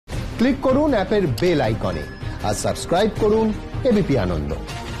Click করুন অ্যাপের bell আইকনে আর সাবস্ক্রাইব করুন এবিপি আনন্দ।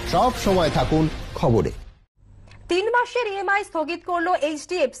 সব সময় থাকুন খবরে। 3 মাসের ইএমআই স্থগিত করলো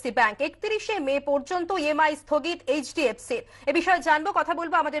এইচডিএফসি ব্যাংক। 31শে মে পর্যন্ত ইএমআই স্থগিত এইচডিএফসি। এ বিষয়ে জানবো, কথা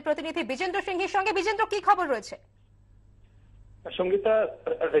বলবো আমাদের প্রতিনিধি বিজেন্দ্র সিংহের সঙ্গে। বিজেন্দ্র, কি খবর রয়েছে? সঙ্গীতা,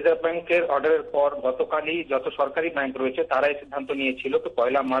 রিজার্ভ ব্যাংকের অর্ডারের পর গতকালই যত সরকারি ব্যাংক রয়েছে তারা এই সিদ্ধান্ত নিয়েছিল তো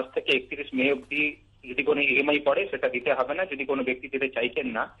 1 মার্চ থেকে 31 মে অব্দি যদি কোনো ইএমআই পড়ে সেটা দিতে হবে না। যদি কোনো ব্যক্তি দিতে চাইছেন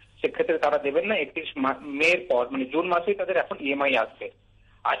না সেক্ষেত্রে তারা দেবেন না। 31 মের পর মানে জুন মাসেই তাদের এখন ইএমআই আসবে।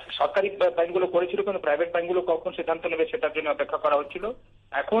 আজ সরকারি ব্যাংকগুলো করেছিল, কিন্তু প্রাইভেট ব্যাংকগুলো কখন সিদ্ধান্ত নেবে সেটার জন্য অপেক্ষা করা হচ্ছিল।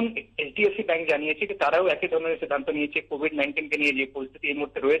 এখন এইচডিএফসি ব্যাংক জানিয়েছে যে তারাও একই ধরনের সিদ্ধান্ত নিয়েছে। কোভিড-19 কে নিয়ে যে পরিস্থিতি এই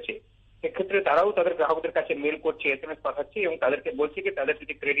মুহূর্তে রয়েছে সেক্ষেত্রে তারাও তাদের গ্রাহকদের কাছে মেল করছে, এসএমএস পাঠাচ্ছে এবং তাদেরকে বলছে যে তাদের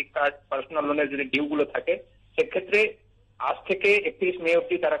যদি ক্রেডিট কার্ড, পার্সোনাল লোনের যদি ডিউ গুলো থাকে সেক্ষেত্রে আজ থেকে 31 মে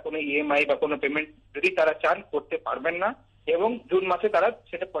অব্দি তারা কোনো ইএমআই বা কোনো পেমেন্ট যদি তারা চান করতে পারবেন না এবং জুন মাসে তারা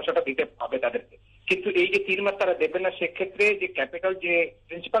সেটা পয়সাটা দিতে হবে তাদেরকে। কিন্তু এই যে 3 মাস তারা দেবেন না সেক্ষেত্রে যে ক্যাপিটাল যে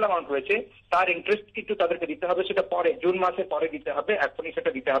প্রিন্সিপাল অ্যামাউন্ট রয়েছে তার ইন্টারেস্ট কিন্তু তাদেরকে দিতে হবে, সেটা পরে জুন মাসের পরে দিতে হবে, এখনই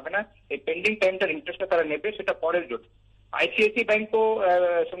সেটা দিতে হবে না। এই পেন্ডিং টাইমটার ইন্টারেস্টটা তারা নেবে সেটা পরের জন্য। আইসিআইসি ব্যাংকও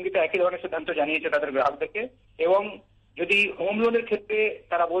সঙ্গীতে একই ধরনের সিদ্ধান্ত জানিয়েছে তাদের গ্রাহকদেরকে এবং যদি হোম লোনের ক্ষেত্রে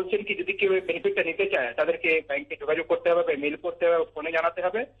তারা বলছেন কি যদি কেউ বেনিফিটটা নিতে চায় তাদেরকে ব্যাংকে যোগাযোগ করতে হবে বা মেল করতে হবে, ফোনে জানাতে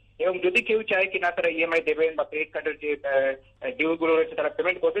হবে এবং যদি কেউ চায় কি না তারা ইএমআই দেবেন বা ক্রেডিট কার্ডের যে ডিউ গুলো রয়েছে তারা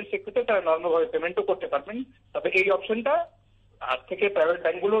পেমেন্ট করবেন সেক্ষেত্রে তারা নর্মাল ভাবে পেমেন্টও করতে পারবেন। তবে এই অপশনটা আজ থেকে প্রাইভেট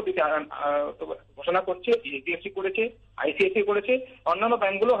ব্যাংকগুলো ঘোষণা করছে, এইচডিএফসি করেছে, আইসিআইসি করেছে, অন্যান্য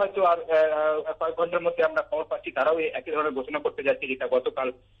ব্যাংকগুলো হয়তো আর কয়েক ঘন্টার মধ্যে আমরা খবর পাচ্ছি তারাও একই ধরনের ঘোষণা করতে যাচ্ছে যেটা গতকাল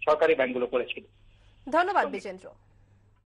সরকারি ব্যাংকগুলো করেছিল। ধন্যবাদ বিজেন্দ্র।